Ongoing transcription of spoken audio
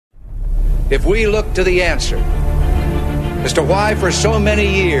if we look to the answer as to why for so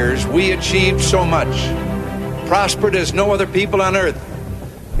many years we achieved so much, prospered as no other people on earth,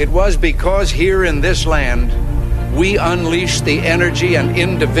 it was because here in this land we unleashed the energy and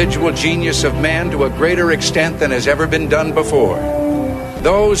individual genius of man to a greater extent than has ever been done before.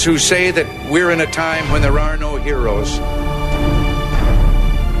 Those who say that we're in a time when there are no heroes,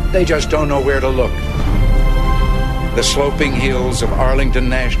 they just don't know where to look. The sloping hills of Arlington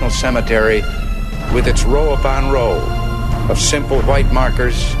National Cemetery, with its row upon row of simple white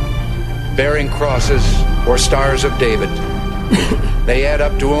markers bearing crosses or stars of David, they add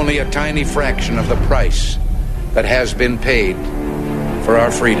up to only a tiny fraction of the price that has been paid for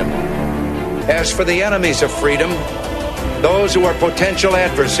our freedom. As for the enemies of freedom, those who are potential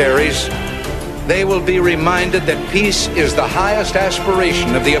adversaries, they will be reminded that peace is the highest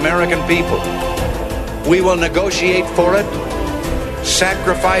aspiration of the American people. We will negotiate for it,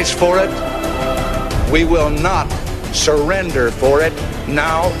 sacrifice for it. We will not surrender for it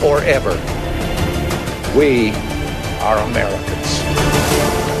now or ever. We are Americans.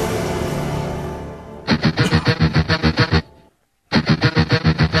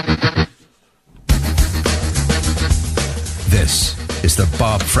 This is the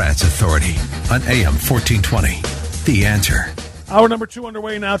Bob Frantz Authority on AM 1420. The Answer. Hour number 2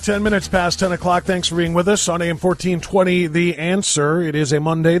 underway now, 10 minutes past 10 o'clock. Thanks for being with us on AM 1420, The Answer. It is a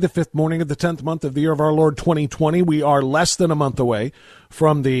Monday, the 5th morning of the 10th month of the year of our Lord 2020. We are less than a month away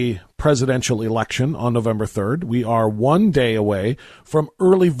from the presidential election on November 3rd. We are 1 day away from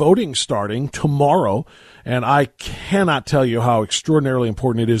early voting starting tomorrow. And I cannot tell you how extraordinarily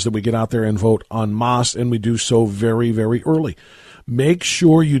important it is that we get out there and vote en masse, and we do so very, very early. Make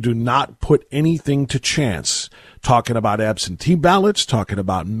sure you do not put anything to chance. Talking about absentee ballots, talking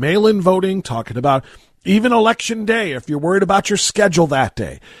about mail-in voting, talking about even election day, if you're worried about your schedule that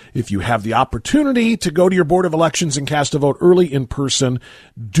day. If you have the opportunity to go to your Board of Elections and cast a vote early in person,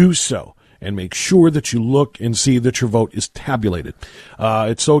 do so. And make sure that you look and see that your vote is tabulated.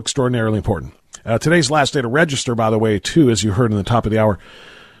 It's so extraordinarily important. Today's last day to register, by the way, too, as you heard in the top of the hour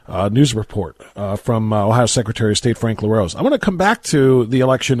news report from Ohio Secretary of State Frank LaRose. I'm going to come back to the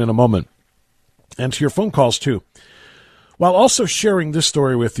election in a moment and to your phone calls, too, while also sharing this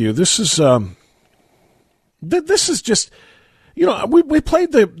story with you. This is just, we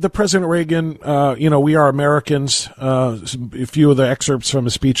played the President Reagan, We Are Americans, a few of the excerpts from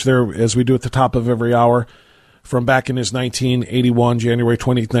his speech there, as we do at the top of every hour, from back in his January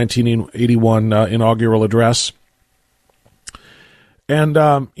 20th, 1981 inaugural address. And,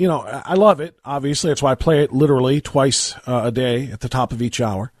 I love it, obviously. That's why I play it literally twice a day at the top of each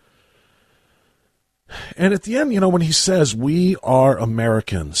hour. And at the end, when he says, we are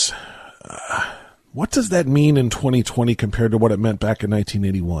Americans, what does that mean in 2020 compared to what it meant back in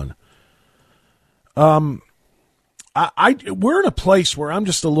 1981? We're in a place where I'm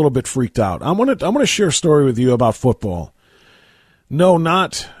just a little bit freaked out. I want to share a story with you about football. No,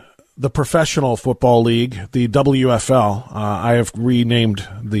 not the Professional Football League, the WFL. I have renamed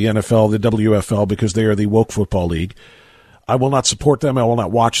the NFL the WFL because they are the woke football league. I will not support them. I will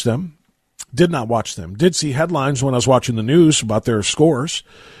not watch them. Did not watch them. Did see headlines when I was watching the news about their scores,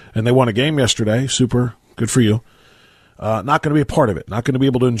 and they won a game yesterday. Super. Good for you. Not going to be a part of it. Not going to be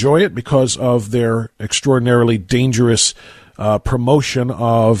able to enjoy it because of their extraordinarily dangerous promotion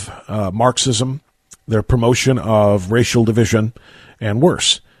of Marxism, their promotion of racial division, and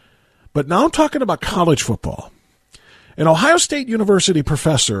worse. But now I'm talking about college football. An Ohio State University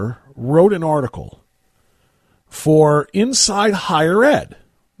professor wrote an article for Inside Higher Ed,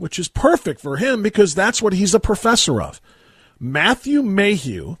 which is perfect for him because that's what he's a professor of. Matthew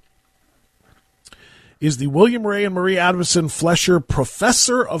Mayhew is the William Ray and Marie Adamson Fletcher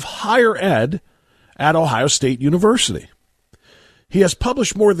Professor of Higher Ed at Ohio State University. He has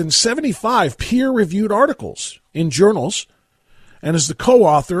published more than 75 peer-reviewed articles in journals and is the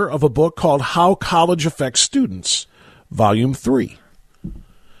co-author of a book called How College Affects Students, Volume 3.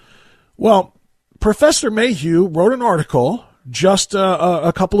 Well, Professor Mayhew wrote an article just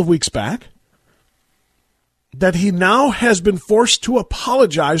a couple of weeks back that he now has been forced to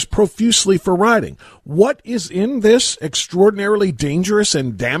apologize profusely for writing. What is in this extraordinarily dangerous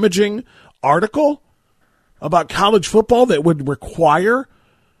and damaging article about college football that would require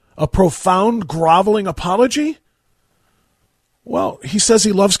a profound, groveling apology? Well, he says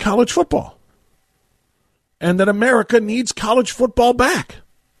he loves college football and that America needs college football back.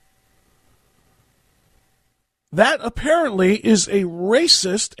 That apparently is a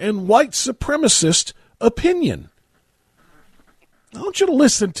racist and white supremacist opinion. I want you to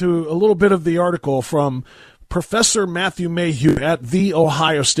listen to a little bit of the article from Professor Matthew Mayhew at The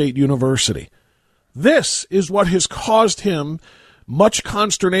Ohio State University. This is what has caused him much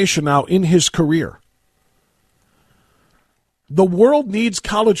consternation now in his career. "The world needs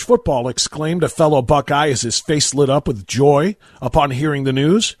college football," exclaimed a fellow Buckeye as his face lit up with joy upon hearing the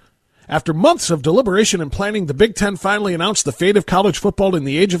news. After months of deliberation and planning, the Big Ten finally announced the fate of college football in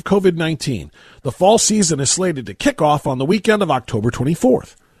the age of COVID-19. The fall season is slated to kick off on the weekend of October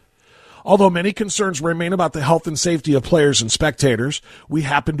 24th. Although many concerns remain about the health and safety of players and spectators, we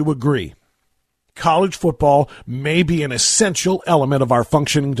happen to agree. College football may be an essential element of our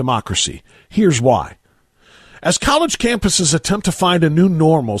functioning democracy. Here's why. As college campuses attempt to find a new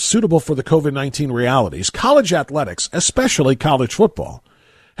normal suitable for the COVID-19 realities, college athletics, especially college football,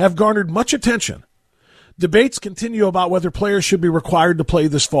 have garnered much attention. Debates continue about whether players should be required to play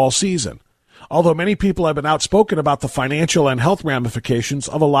this fall season. Although many people have been outspoken about the financial and health ramifications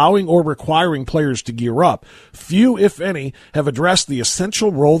of allowing or requiring players to gear up, few, if any, have addressed the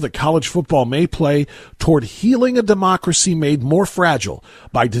essential role that college football may play toward healing a democracy made more fragile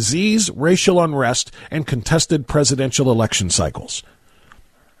by disease, racial unrest, and contested presidential election cycles.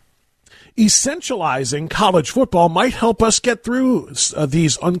 Essentializing college football might help us get through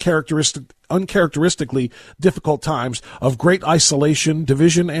these uncharacteristically difficult times of great isolation,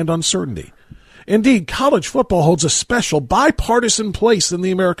 division, and uncertainty. Indeed, college football holds a special bipartisan place in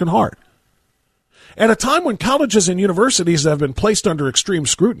the American heart. At a time when colleges and universities have been placed under extreme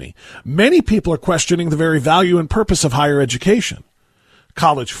scrutiny, many people are questioning the very value and purpose of higher education.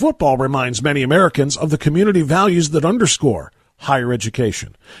 College football reminds many Americans of the community values that underscore higher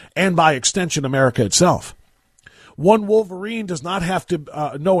education, and by extension, America itself. One Wolverine does not have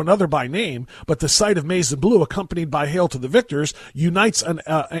to know another by name, but the sight of maize and blue accompanied by Hail to the Victors unites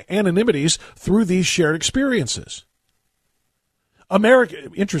anonymities through these shared experiences.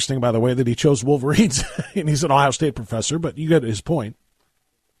 Interesting, by the way, that he chose Wolverines, and he's an Ohio State professor, but you get his point.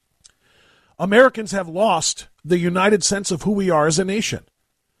 Americans have lost the united sense of who we are as a nation.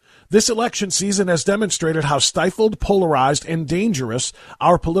 This election season has demonstrated how stifled, polarized, and dangerous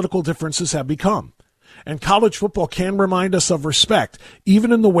our political differences have become. And college football can remind us of respect,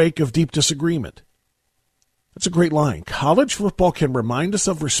 even in the wake of deep disagreement. That's a great line. College football can remind us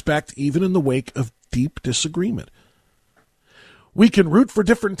of respect, even in the wake of deep disagreement. We can root for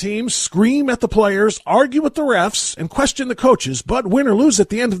different teams, scream at the players, argue with the refs, and question the coaches, but win or lose at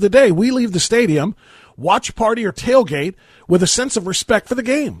the end of the day, we leave the stadium, watch party, or tailgate with a sense of respect for the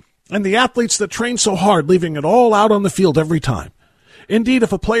game and the athletes that train so hard, leaving it all out on the field every time. Indeed,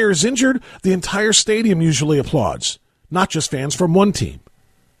 if a player is injured, the entire stadium usually applauds, not just fans from one team.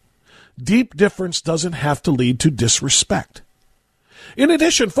 Deep difference doesn't have to lead to disrespect. In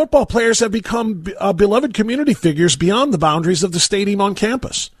addition, football players have become beloved community figures beyond the boundaries of the stadium on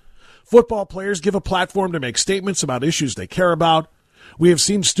campus. Football players give a platform to make statements about issues they care about. We have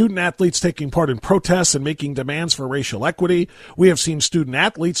seen student athletes taking part in protests and making demands for racial equity. We have seen student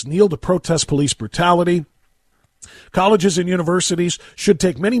athletes kneel to protest police brutality. Colleges and universities should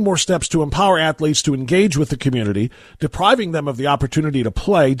take many more steps to empower athletes to engage with the community. Depriving them of the opportunity to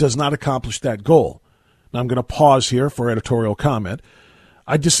play does not accomplish that goal. Now, I'm going to pause here for editorial comment.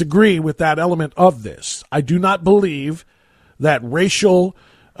 I disagree with that element of this. I do not believe that racial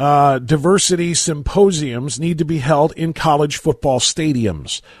diversity symposiums need to be held in college football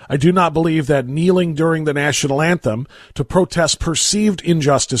stadiums. I do not believe that kneeling during the national anthem to protest perceived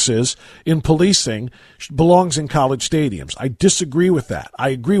injustices in policing belongs in college stadiums. I disagree with that. I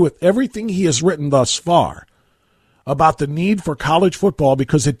agree with everything he has written thus far about the need for college football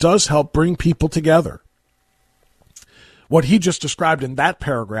because it does help bring people together. What he just described in that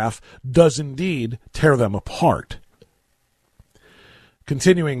paragraph does indeed tear them apart.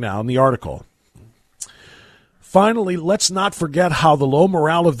 Continuing now in the article. Finally, let's not forget how the low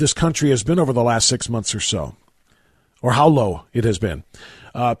morale of this country has been over the last 6 months or so, or how low it has been.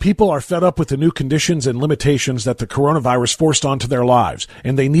 People are fed up with the new conditions and limitations that the coronavirus forced onto their lives,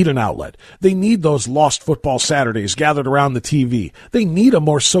 and they need an outlet. They need those lost football Saturdays gathered around the TV. They need a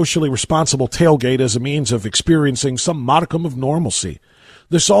more socially responsible tailgate as a means of experiencing some modicum of normalcy.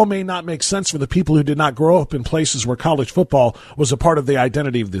 This all may not make sense for the people who did not grow up in places where college football was a part of the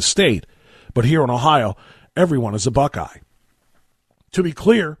identity of this state, but here in Ohio, everyone is a Buckeye. To be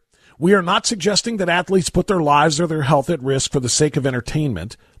clear, we are not suggesting that athletes put their lives or their health at risk for the sake of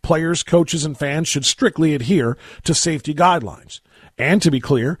entertainment. Players, coaches, and fans should strictly adhere to safety guidelines. And to be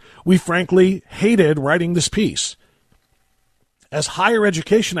clear, we frankly hated writing this piece. As higher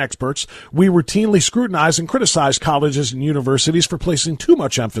education experts, we routinely scrutinize and criticize colleges and universities for placing too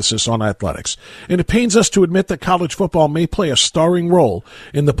much emphasis on athletics. And it pains us to admit that college football may play a starring role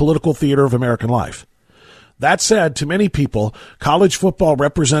in the political theater of American life. That said, to many people, college football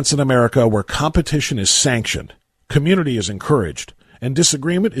represents an America where competition is sanctioned, community is encouraged, and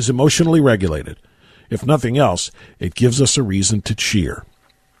disagreement is emotionally regulated. If nothing else, it gives us a reason to cheer.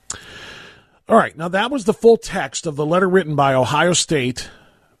 All right, now that was the full text of the letter written by Ohio State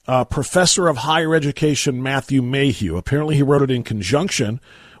professor of higher education Matthew Mayhew. Apparently he wrote it in conjunction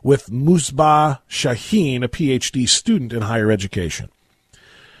with Musbah Shaheen, a PhD student in higher education.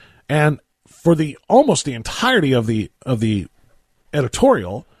 And for almost the entirety of the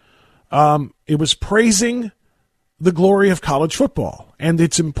editorial, it was praising the glory of college football and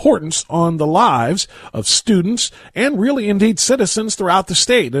its importance on the lives of students and really indeed citizens throughout the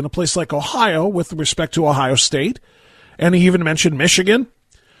state. In a place like Ohio, with respect to Ohio State, and he even mentioned Michigan.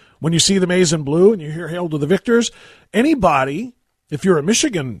 When you see the maize and blue and you hear "Hail to the Victors," anybody, if you're a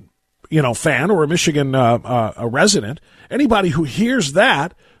Michigan, fan or a Michigan a resident, anybody who hears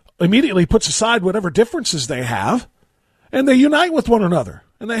that immediately puts aside whatever differences they have, and they unite with one another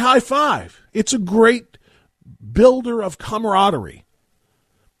and they high five. It's a great builder of camaraderie.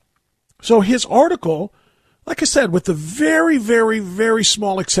 So his article, like I said, with the very, very, very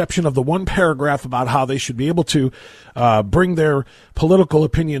small exception of the one paragraph about how they should be able to bring their political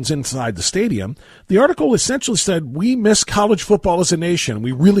opinions inside the stadium, the article essentially said, we miss college football as a nation.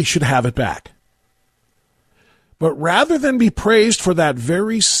 We really should have it back. But rather than be praised for that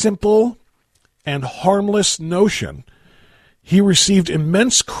very simple and harmless notion, he received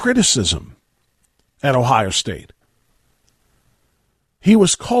immense criticism at Ohio State. He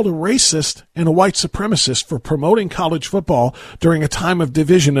was called a racist and a white supremacist for promoting college football during a time of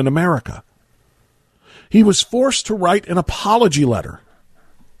division in America. He was forced to write an apology letter,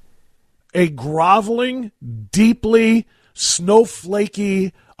 a groveling, deeply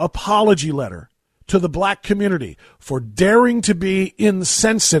snowflakey apology letter to the black community for daring to be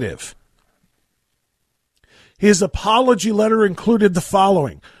insensitive. His apology letter included the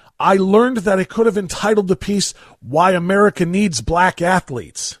following: I learned that I could have entitled the piece, "Why America Needs Black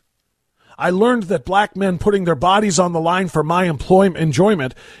Athletes." I learned that black men putting their bodies on the line for my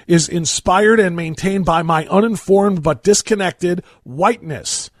enjoyment is inspired and maintained by my uninformed but disconnected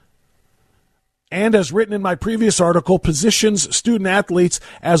whiteness. And as written in my previous article, positions student athletes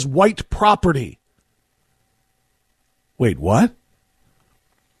as white property. Wait, what?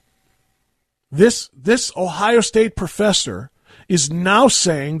 This Ohio State professor is now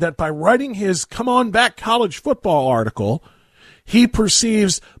saying that by writing his Come On Back College Football article, he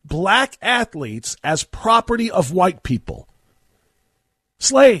perceives black athletes as property of white people.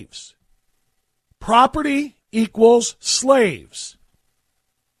 Slaves. Property equals slaves.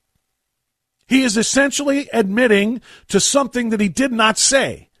 He is essentially admitting to something that he did not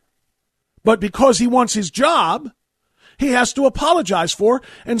say. But because he wants his job, he has to apologize for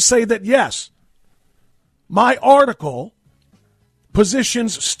and say that, yes, my article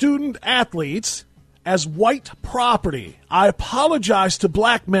positions student athletes as white property. I apologize to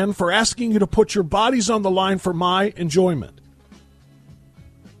black men for asking you to put your bodies on the line for my enjoyment.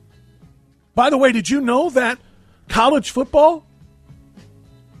 By the way, did you know that college football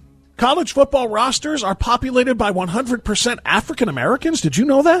rosters are populated by 100% African Americans? Did you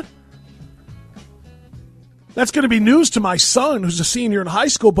know that? That's going to be news to my son, who's a senior in high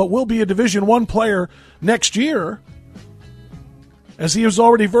school, but will be a Division I player next year, as he is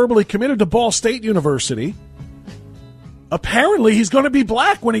already verbally committed to Ball State University. Apparently, he's going to be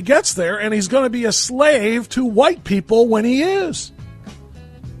black when he gets there, and he's going to be a slave to white people when he is.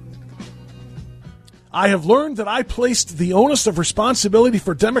 I have learned that I placed the onus of responsibility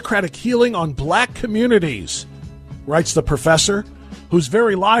for democratic healing on black communities, writes the professor, whose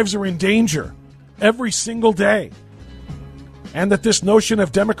very lives are in danger every single day. And that this notion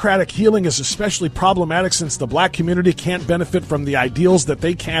of democratic healing is especially problematic since the black community can't benefit from the ideals that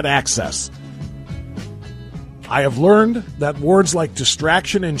they can't access. I have learned that words like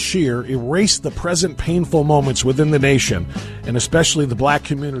distraction and cheer erase the present painful moments within the nation, and especially the black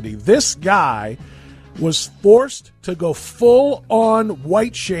community. This guy was forced to go full-on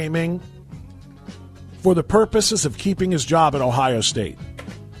white shaming for the purposes of keeping his job at Ohio State.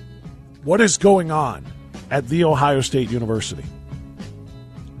 What is going on at The Ohio State University?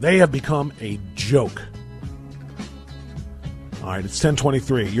 They have become a joke. All right, it's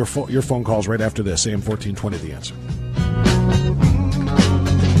 10:23. Your phone calls right after this. AM 1420, The Answer.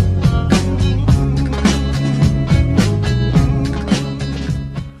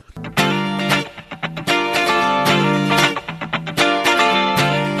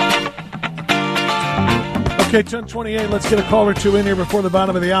 Okay, 1028. Let's get a call or two in here before the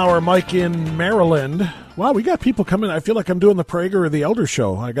bottom of the hour. Mike in Maryland. Wow, we got people coming. I feel like I'm doing the Prager or the Elder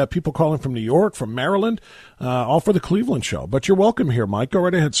show. I got people calling from New York, from Maryland, all for the Cleveland show. But you're welcome here, Mike. Go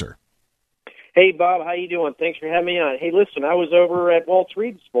right ahead, sir. Hey, Bob. How you doing? Thanks for having me on. Hey, listen, I was over at Walt's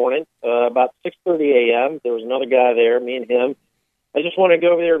Reed this morning, about 6:30 a.m. There was another guy there, me and him. I just wanted to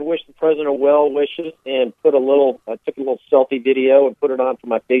go over there and wish the president well wishes and I took a little selfie video and put it on for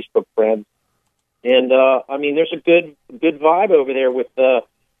my Facebook friends. And, there's a good vibe over there with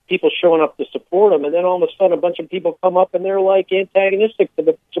people showing up to support him. And then all of a sudden, a bunch of people come up and they're like antagonistic to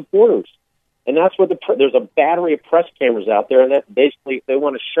the supporters. And that's what there's a battery of press cameras out there, and that basically they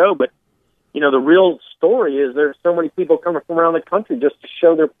want to show. But, the real story is there's so many people coming from around the country just to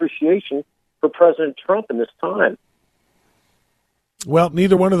show their appreciation for President Trump in this time. Well,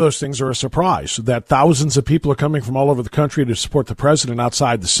 neither one of those things are a surprise, that thousands of people are coming from all over the country to support the president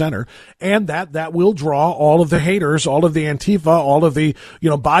outside the center, and that will draw all of the haters, all of the Antifa, all of the,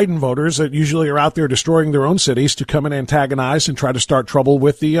 Biden voters that usually are out there destroying their own cities to come and antagonize and try to start trouble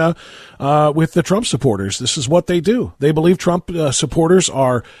with the Trump supporters. This is what they do. They believe Trump supporters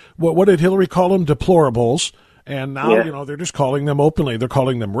are, what did Hillary call them? Deplorables. And now, they're just calling them openly. They're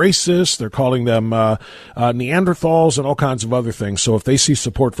calling them racist. They're calling them Neanderthals and all kinds of other things. So if they see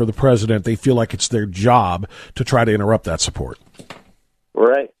support for the president, they feel like it's their job to try to interrupt that support.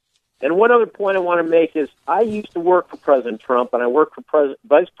 Right. And one other point I want to make is I used to work for President Trump, and I worked for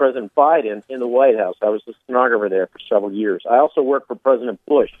Vice President Biden in the White House. I was the stenographer there for several years. I also worked for President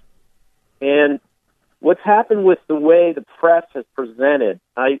Bush. And what's happened with the way the press has presented,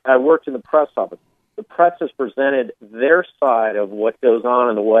 I worked in the press office. The press has presented their side of what goes on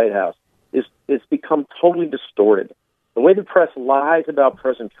in the White House. It's become totally distorted. The way the press lies about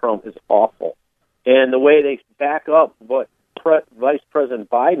President Trump is awful. And the way they back up what Vice President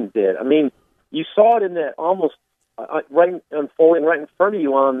Biden did. I mean, you saw it in that almost unfolding right in front of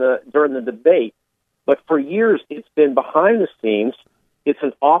you during the debate. But for years, it's been behind the scenes. It's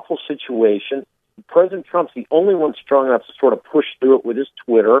an awful situation. President Trump's the only one strong enough to sort of push through it with his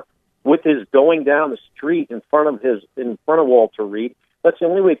Twitter, with his going down the street in front of Walter Reed. That's the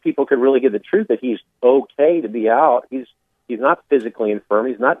only way people could really get the truth that he's okay to be out. He's not physically infirm.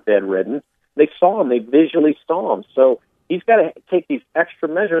 He's not bedridden. They saw him. They visually saw him. So he's got to take these extra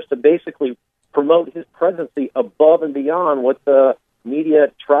measures to basically promote his presidency above and beyond what the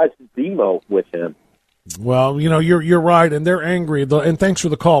media tries to demote with him. Well, you're right, and they're angry. And thanks for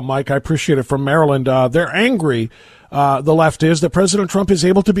the call, Mike. I appreciate it, from Maryland. They're angry, the left is, that President Trump is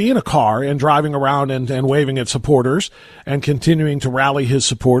able to be in a car and driving around and waving at supporters and continuing to rally his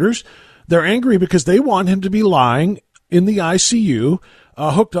supporters. They're angry because they want him to be lying in the ICU,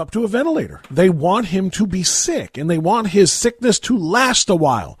 hooked up to a ventilator. They want him to be sick, and they want his sickness to last a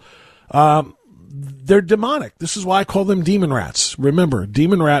while. They're demonic. This is why I call them demon rats. Remember,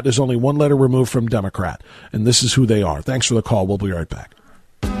 demon rat is only one letter removed from Democrat, and this is who they are. Thanks for the call. We'll be right back.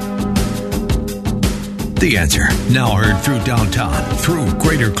 The Answer, now heard through downtown, through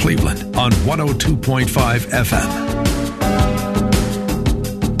Greater Cleveland on 102.5 FM.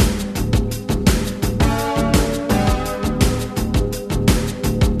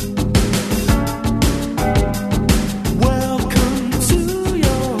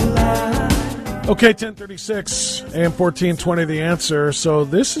 Okay, 1036 AM 1420, The Answer. So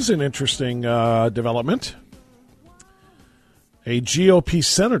this is an interesting development. A GOP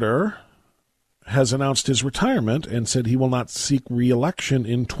senator has announced his retirement and said he will not seek re-election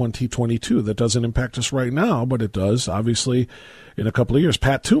in 2022. That doesn't impact us right now, but it does, obviously, in a couple of years.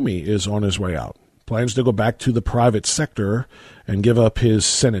 Pat Toomey is on his way out. Plans to go back to the private sector and give up his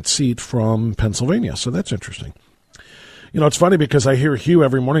Senate seat from Pennsylvania. So that's interesting. It's funny because I hear Hugh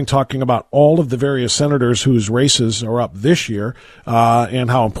every morning talking about all of the various senators whose races are up this year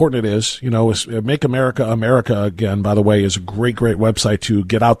and how important it is. Make America America Again, by the way, is a great website to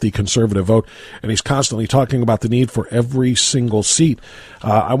get out the conservative vote. And he's constantly talking about the need for every single seat.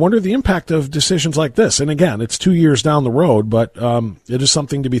 I wonder the impact of decisions like this. And again, it's 2 years down the road, but it is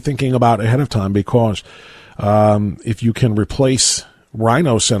something to be thinking about ahead of time, because if you can replace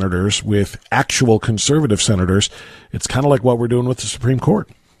rhino senators with actual conservative senators, it's kind of like what we're doing with the Supreme Court.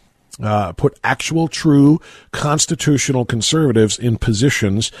 Put actual, true, constitutional conservatives in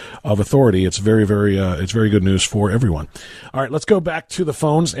positions of authority. It's very, very, it's very good news for everyone. All right, let's go back to the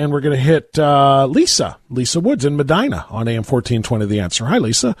phones, and we're going to hit Lisa Woods in Medina on AM 1420, The Answer. Hi,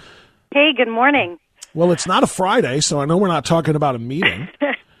 Lisa. Hey, good morning. Well, it's not a Friday, so I know we're not talking about a meeting.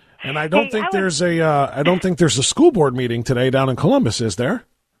 And I don't think there's a school board meeting today down in Columbus, is there?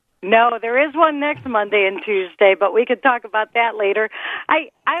 No, there is one next Monday and Tuesday, but we could talk about that later.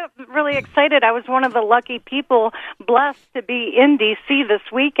 really excited. I was one of the lucky people blessed to be in D.C. this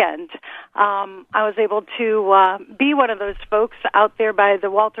weekend. I was able to be one of those folks out there by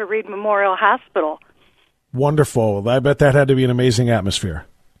the Walter Reed Memorial Hospital. Wonderful. I bet that had to be an amazing atmosphere.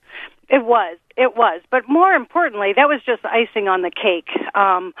 It was. But more importantly, that was just icing on the cake.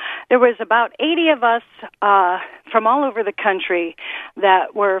 There was about 80 of us from all over the country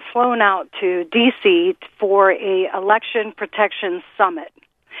that were flown out to D.C. for a election protection summit.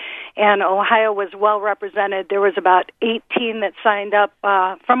 And Ohio was well represented. There was about 18 that signed up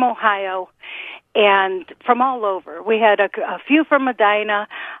from Ohio and from all over. We had a few from Medina,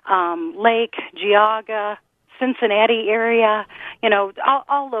 Lake, Geauga, Cincinnati area,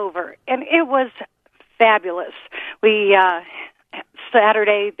 all over. And it was fabulous.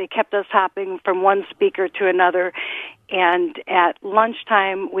 Saturday, they kept us hopping from one speaker to another. And at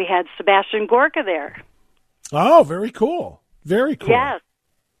lunchtime, we had Sebastian Gorka there. Oh, very cool. Very cool.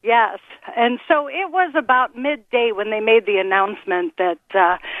 Yes. And so it was about midday when they made the announcement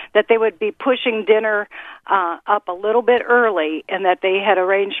that they would be pushing dinner up a little bit early, and that they had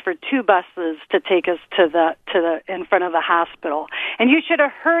arranged for 2 buses to take us to the in front of the hospital. And you should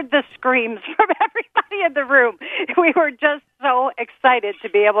have heard the screams from everybody in the room. We were just so excited to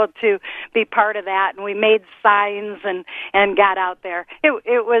be able to be part of that, and we made signs and got out there.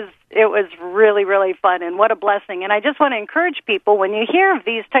 It was really, really fun, and what a blessing. And I just want to encourage people, when you hear of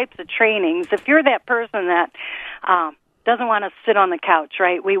these types of trainings, if you're that person that doesn't want to sit on the couch,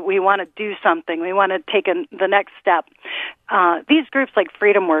 right? We want to do something. We want to take the next step. These groups like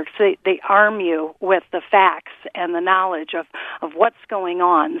Freedom Works, they arm you with the facts and the knowledge of what's going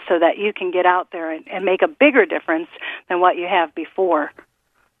on so that you can get out there and make a bigger difference than what you have before.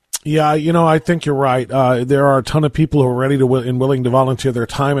 Yeah, I think you're right. There are a ton of people who are ready to and willing to volunteer their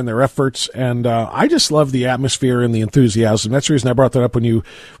time and their efforts, and I just love the atmosphere and the enthusiasm. That's the reason I brought that up when you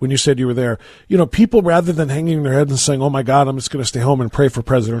said you were there. People, rather than hanging their heads and saying, "Oh my God, I'm just going to stay home and pray for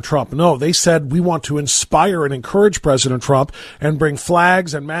President Trump," no, they said, "We want to inspire and encourage President Trump and bring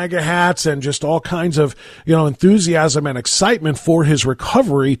flags and MAGA hats and just all kinds of enthusiasm and excitement for his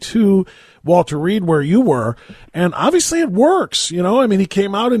recovery to Walter Reed, where you were." And obviously it works. He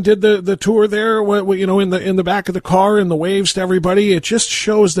came out and did the tour there, in the back of the car and the waves to everybody. It just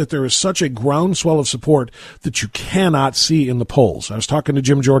shows that there is such a groundswell of support that you cannot see in the polls. I was talking to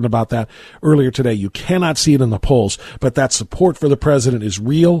Jim Jordan about that earlier today. You cannot see it in the polls, but that support for the president is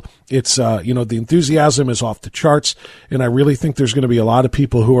real. It's, the enthusiasm is off the charts. And I really think there's going to be a lot of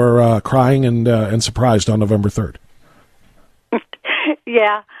people who are crying and surprised on November 3rd.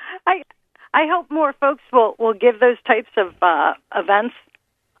 Yeah. I hope more folks will give those types of events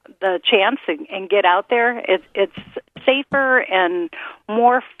the chance and get out there. It's safer and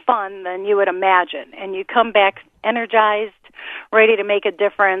more fun than you would imagine. And you come back energized, ready to make a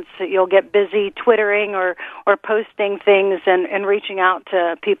difference. You'll get busy Twittering or posting things and reaching out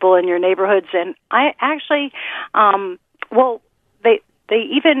to people in your neighborhoods. And I actually, they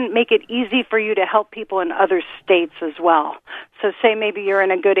even make it easy for you to help people in other states as well. So say maybe you're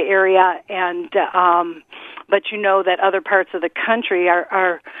in a good area and but you know that other parts of the country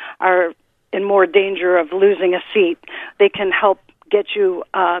are in more danger of losing a seat. They can help get you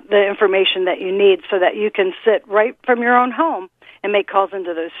the information that you need so that you can sit right from your own home and make calls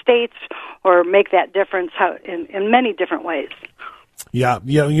into those states or make that difference in many different ways. Yeah,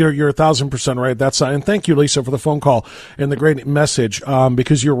 you're 1,000% right. And thank you, Lisa, for the phone call and the great message.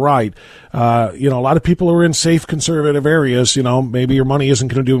 Because you're right. A lot of people are in safe conservative areas. Maybe your money isn't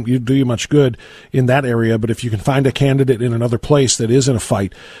going to do you much good in that area. But if you can find a candidate in another place that is in a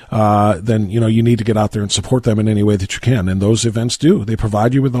fight, then you need to get out there and support them in any way that you can. And those events they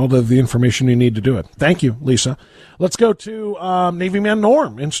provide you with all of the information you need to do it. Thank you, Lisa. Let's go to Navy man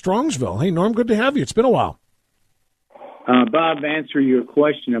Norm in Strongsville. Hey, Norm, good to have you. It's been a while. Bob, answer your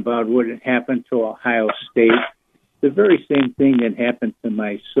question about what had happened to Ohio State. The very same thing that happened to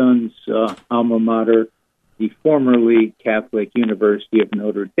my son's alma mater, the formerly Catholic University of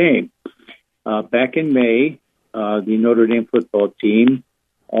Notre Dame. Back in May, the Notre Dame football team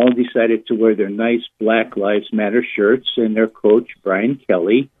all decided to wear their nice Black Lives Matter shirts, and their coach, Brian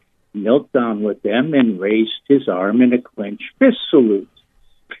Kelly, knelt down with them and raised his arm in a clenched fist salute.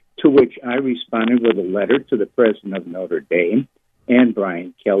 To which I responded with a letter to the president of Notre Dame and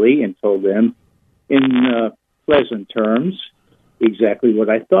Brian Kelly and told them in pleasant terms exactly what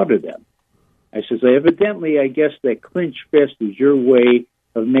I thought of them. I says, evidently, I guess that clenched fist is your way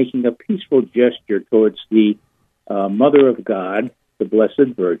of making a peaceful gesture towards the Mother of God, the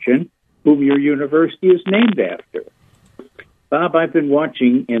Blessed Virgin, whom your university is named after. Bob, I've been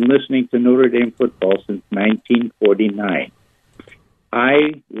watching and listening to Notre Dame football since 1949.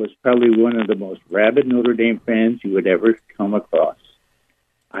 I was probably one of the most rabid Notre Dame fans you would ever come across.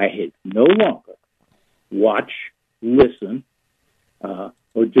 I had no longer watch, listen, or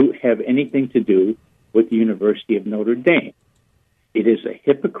have anything to do with the University of Notre Dame. It is a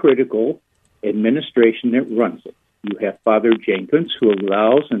hypocritical administration that runs it. You have Father Jenkins, who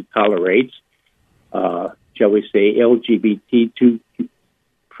allows and tolerates, shall we say, LGBT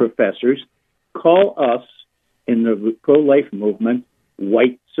professors, call us in the pro-life movement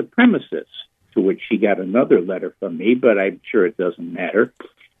white supremacists, to which he got another letter from me, but I'm sure it doesn't matter.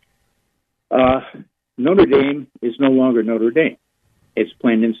 Notre Dame is no longer Notre Dame. It's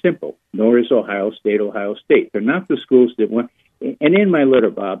plain and simple. Nor is Ohio State, Ohio State. They're not the schools that want... And in my letter,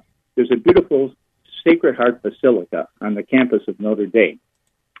 Bob, there's a beautiful Sacred Heart Basilica on the campus of Notre Dame.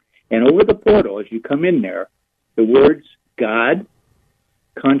 And over the portal, as you come in there, the words God,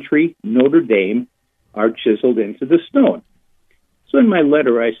 country, Notre Dame are chiseled into the stone. So in my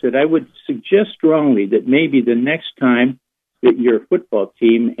letter, I said I would suggest strongly that maybe the next time that your football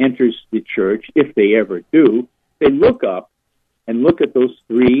team enters the church, if they ever do, they look up and look at those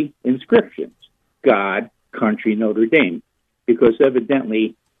three inscriptions, God, country, Notre Dame, because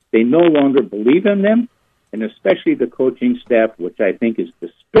evidently they no longer believe in them, and especially the coaching staff, which I think is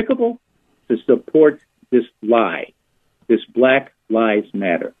despicable, to support this lie, this Black Lives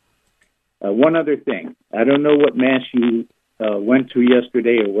Matter. One other thing. I don't know what mass you went to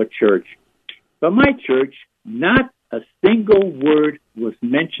yesterday or what church, but my church, not a single word was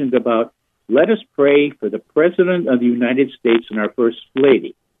mentioned about, let us pray for the President of the United States and our First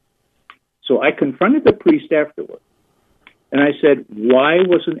Lady. So I confronted the priest afterward, and I said, why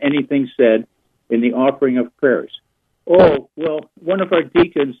wasn't anything said in the offering of prayers? Oh, well, one of our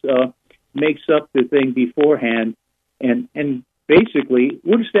deacons makes up the thing beforehand, and basically,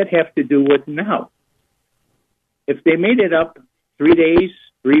 what does that have to do with now? If they made it up 3 days,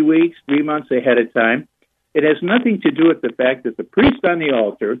 3 weeks, 3 months ahead of time, it has nothing to do with the fact that the priest on the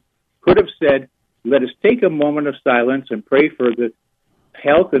altar could have said, let us take a moment of silence and pray for the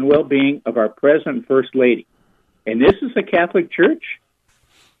health and well-being of our President First Lady. And this is a Catholic church?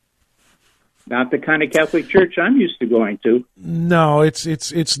 Not the kind of Catholic church I'm used to going to. No,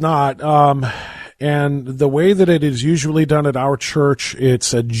 it's not. And the way that it is usually done at our church,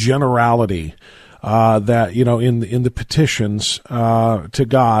 it's a generality. That, you know, in the petitions to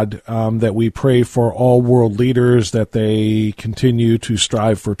God, that we pray for all world leaders, that they continue to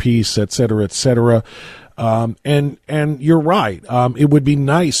strive for peace, et cetera, et cetera. And you're right. It would be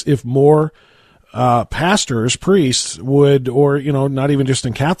nice if more pastors, priests would, or, you know, not even just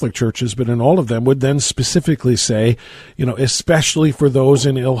in Catholic churches, but in all of them, would then specifically say, you know, especially for those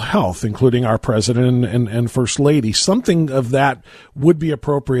in ill health, including our president and first lady. Something of that would be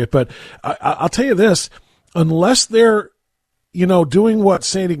appropriate. But I'll tell you this, unless they're, you know, doing what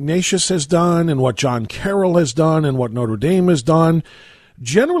St. Ignatius has done and what John Carroll has done and what Notre Dame has done,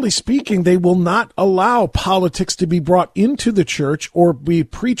 generally speaking, they will not allow politics to be brought into the church or be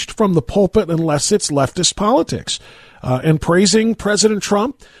preached from the pulpit unless it's leftist politics. And praising President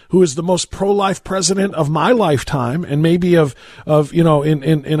Trump, who is the most pro-life president of my lifetime and maybe of you know,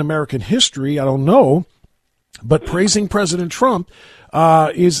 in American history, I don't know, but praising President Trump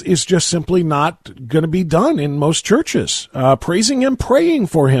is just simply not going to be done in most churches. Praising him, praying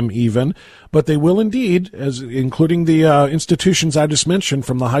for him even, but they will indeed, as including the institutions I just mentioned,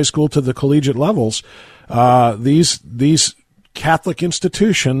 from the high school to the collegiate levels, these Catholic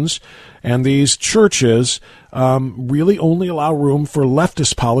institutions and these churches really only allow room for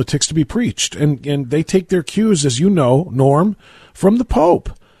leftist politics to be preached, and they take their cues, as you know, Norm, from the Pope.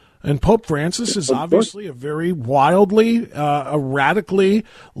 And Pope Francis is obviously a very wildly, a radically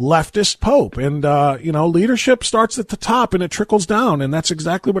leftist pope. And, you know, leadership starts at the top and it trickles down. And that's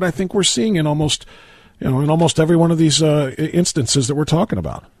exactly what I think we're seeing in almost every one of these instances that we're talking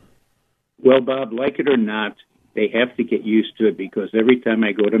about. Well, Bob, like it or not, they have to get used to it, because every time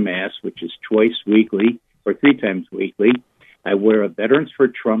I go to Mass, which is twice weekly or 3 times weekly, I wear a Veterans for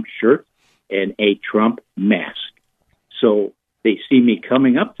Trump shirt and a Trump mask. So they see me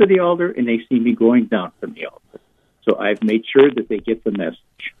coming up to the altar, and they see me going down from the altar. So I've made sure that they get the message.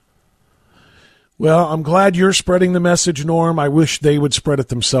 Well, I'm glad you're spreading the message, Norm. I wish they would spread it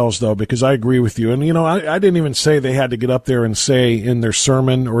themselves, though, because I agree with you. And, you know, I didn't even say they had to get up there and say in their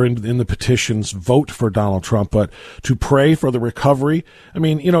sermon or in the petitions, vote for Donald Trump, but to pray for the recovery. I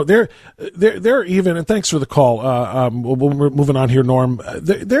mean, you know, they're even, and thanks for the call. We're moving on here, Norm.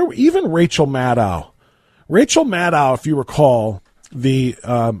 They're even Rachel Maddow. Rachel Maddow, if you recall, the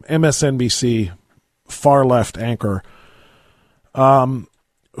MSNBC far left anchor,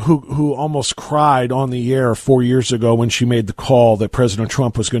 who almost cried on the air 4 years ago when she made the call that President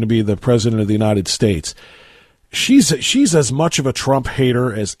Trump was going to be the president of the United States. She's as much of a Trump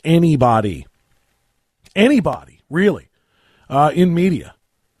hater as anybody, really, in media.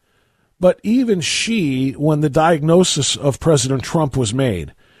 But even she, when the diagnosis of President Trump was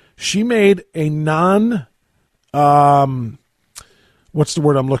made, she made a what's the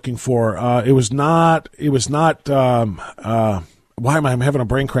word I'm looking for? Why am I having a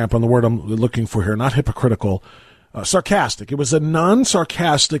brain cramp on the word I'm looking for here? Not hypocritical, sarcastic. It was a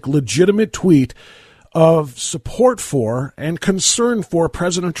non-sarcastic, legitimate tweet of support for and concern for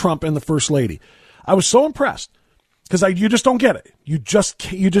President Trump and the First Lady. I was so impressed because you just don't get it. You just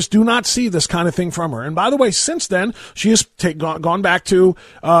do not see this kind of thing from her. And by the way, since then, she has gone back to,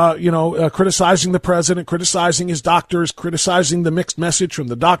 criticizing the president, criticizing his doctors, criticizing the mixed message from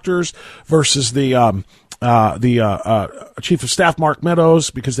the doctors versus the Chief of Staff, Mark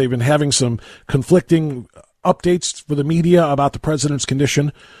Meadows, because they've been having some conflicting updates for the media about the president's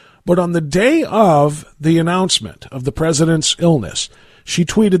condition. But on the day of the announcement of the president's illness, she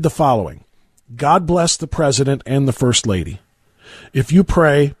tweeted the following: God bless the president and the first lady. If you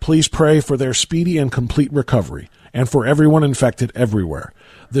pray, please pray for their speedy and complete recovery and for everyone infected everywhere.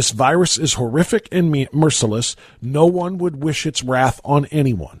 This virus is horrific and merciless. No one would wish its wrath on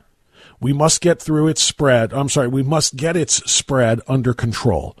anyone. We must get its spread under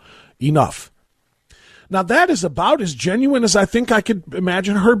control. Enough. Now that is about as genuine as I think I could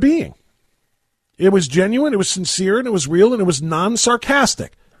imagine her being. It was genuine, it was sincere, and it was real, and it was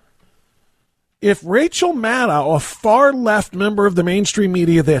non-sarcastic. If Rachel Maddow, a far-left member of the mainstream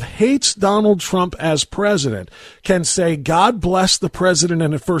media that hates Donald Trump as president, can say, God bless the president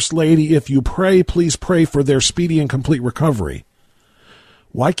and the first lady, if you pray, please pray for their speedy and complete recovery,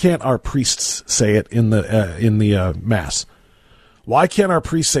 why can't our priests say it in the Mass? Why can't our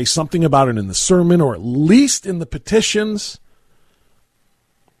priests say something about it in the sermon or at least in the petitions?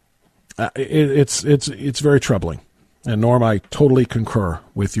 It's very troubling. And Norm, I totally concur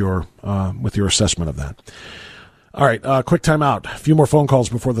with your assessment of that. All right, quick time out. A few more phone calls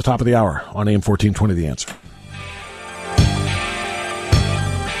before the top of the hour on AM 1420 The Answer.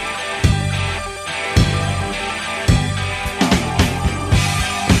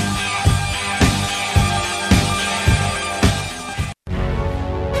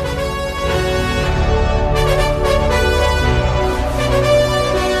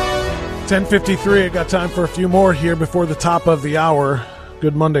 $10:53. I got time for a few more here before the top of the hour.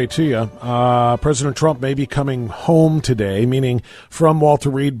 Good Monday to you. President Trump may be coming home today, meaning from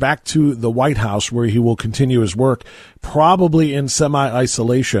Walter Reed back to the White House, where he will continue his work, probably in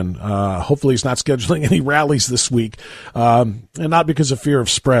semi-isolation. Hopefully he's not scheduling any rallies this week, and not because of fear of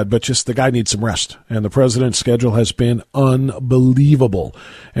spread, but just the guy needs some rest. And the president's schedule has been unbelievable,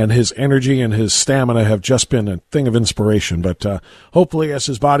 and his energy and his stamina have just been a thing of inspiration. But hopefully, as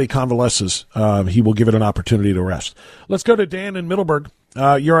his body convalesces, he will give it an opportunity to rest. Let's go to Dan in Middleburg.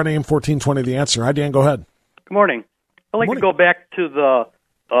 You're on AM 1420 The Answer. Hi, Dan. Go ahead. Good morning. I'd like to go back to the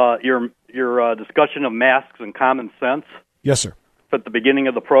your discussion of masks and common sense. Yes, sir. At the beginning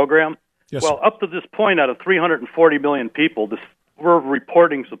of the program. Yes, well, sir. Up to this point, out of 340 million people, we're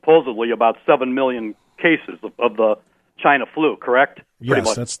reporting supposedly about 7 million cases of the China flu. Correct?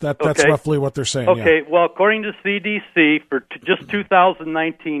 Yes, that's roughly what they're saying. Okay. Yeah. Well, according to CDC, for just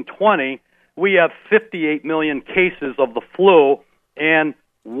 2019-20, we have 58 million cases of the flu and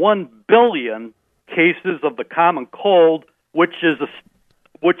 1 billion cases of the common cold, which is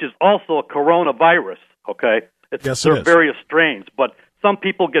also a coronavirus. Okay, there are various strains, but some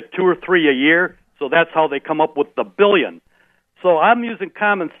people get 2 or 3 a year, so that's how they come up with the billion. So I'm using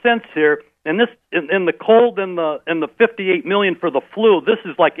common sense here, and this in the cold and the 58 million for the flu. This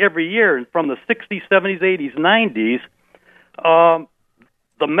is like every year from the 60s, 70s, 80s, 90s.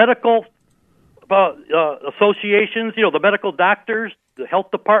 The medical associations, the medical doctors, the health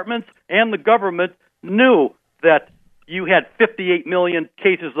departments, and the government knew that you had 58 million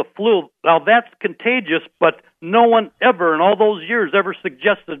cases of flu. Now, that's contagious, but no one ever in all those years ever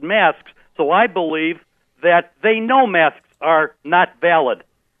suggested masks. So I believe that they know masks are not valid,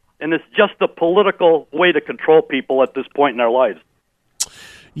 and it's just a political way to control people at this point in their lives.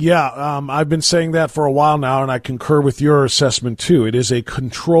 Yeah, I've been saying that for a while now, and I concur with your assessment, too. It is a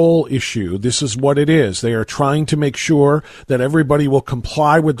control issue. This is what it is. They are trying to make sure that everybody will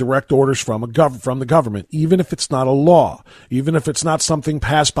comply with direct orders from the government, even if it's not a law, even if it's not something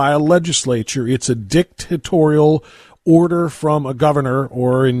passed by a legislature. It's a dictatorial order from a governor,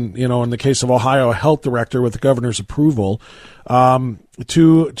 or in the case of Ohio, a health director with the governor's approval,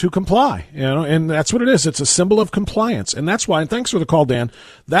 to comply. And that's what it is. It's a symbol of compliance, and that's why. And thanks for the call, Dan.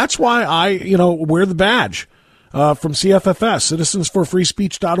 That's why I wear the badge from CFFS,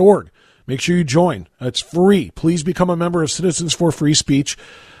 citizensforfreespeech.org. Make sure you join. It's free. Please become a member of Citizens for Free Speech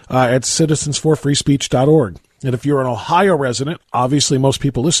at citizensforfreespeech.org. And if you're an Ohio resident, obviously most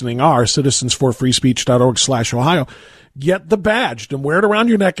people listening are, citizensforfreespeech.org/Ohio, get the badge and wear it around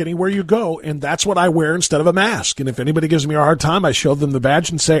your neck anywhere you go, and that's what I wear instead of a mask. And if anybody gives me a hard time, I show them the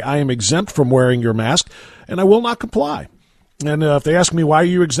badge and say, I am exempt from wearing your mask, and I will not comply. And if they ask me, why are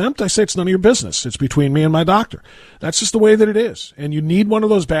you exempt? I say, it's none of your business. It's between me and my doctor. That's just the way that it is. And you need one of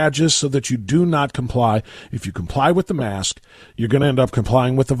those badges so that you do not comply. If you comply with the mask, you're going to end up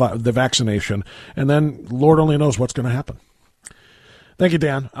complying with the vaccination. And then Lord only knows what's going to happen. Thank you,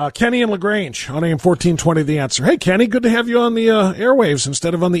 Dan. Kenny and LaGrange on AM 1420, The Answer. Hey, Kenny, good to have you on the airwaves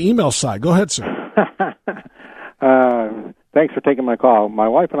instead of on the email side. Go ahead, sir. Thanks for taking my call. My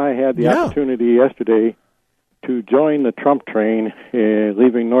wife and I had the opportunity yesterday to join the Trump train,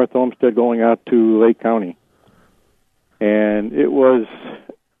 leaving North Olmsted going out to Lake County. And it was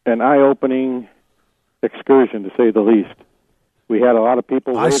an eye-opening excursion, to say the least. We had a lot of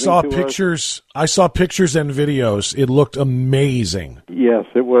people waving to us. I saw pictures and videos. It looked amazing. Yes,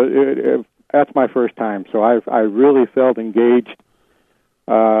 it was. That's my first time, so I really felt engaged.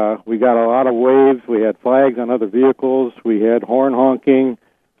 We got a lot of waves. We had flags on other vehicles. We had horn honking,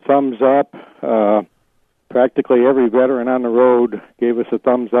 thumbs up. Practically every veteran on the road gave us a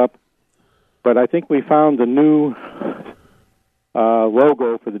thumbs up. But I think we found the new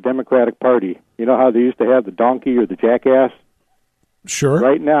logo for the Democratic Party. You know how they used to have the donkey or the jackass? Sure.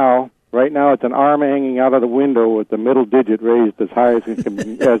 Right now it's an arm hanging out of the window with the middle digit raised as high as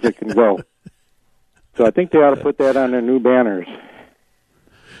it can go. So I think they ought to put that on their new banners.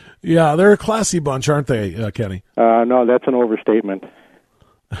 Yeah, they're a classy bunch, aren't they, Kenny? No, that's an overstatement.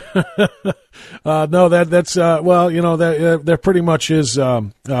 No, that's that pretty much is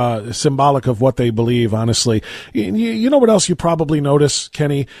symbolic of what they believe, honestly. You know what else you probably notice,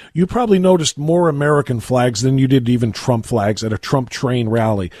 Kenny? You probably noticed more American flags than you did even Trump flags at a Trump train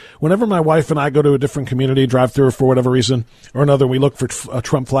rally. Whenever my wife and I go to a different community, drive through for whatever reason or another, we look for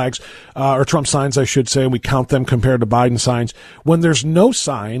Trump flags, or Trump signs, I should say, and we count them compared to Biden signs. When there's no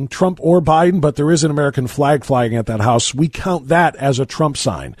sign, Trump or Biden, but there is an American flag flying at that house, we count that as a Trump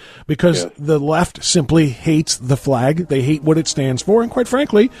sign. Because the left simply hates the flag. They hate what it stands for. And quite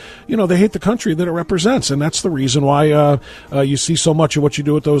frankly, they hate the country that it represents. And that's the reason why you see so much of what you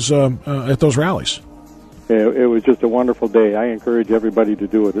do at those rallies. It was just a wonderful day. I encourage everybody to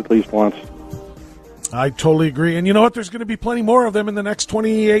do it at least once. I totally agree. And you know what? There's going to be plenty more of them in the next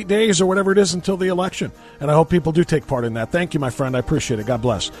 28 days or whatever it is until the election. And I hope people do take part in that. Thank you, my friend. I appreciate it. God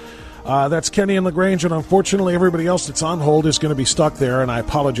bless. That's Kenny and LaGrange, and unfortunately everybody else that's on hold is going to be stuck there, and I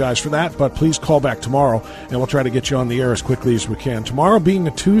apologize for that, but please call back tomorrow, and we'll try to get you on the air as quickly as we can. Tomorrow, being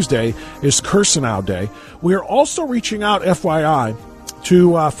a Tuesday, is Curacao Day. We are also reaching out, FYI,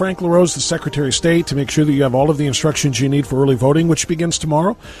 to Frank LaRose, the Secretary of State, to make sure that you have all of the instructions you need for early voting, which begins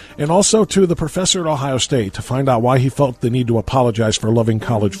tomorrow, and also to the professor at Ohio State to find out why he felt the need to apologize for loving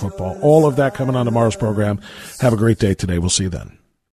college football. All of that coming on tomorrow's program. Have a great day today. We'll see you then.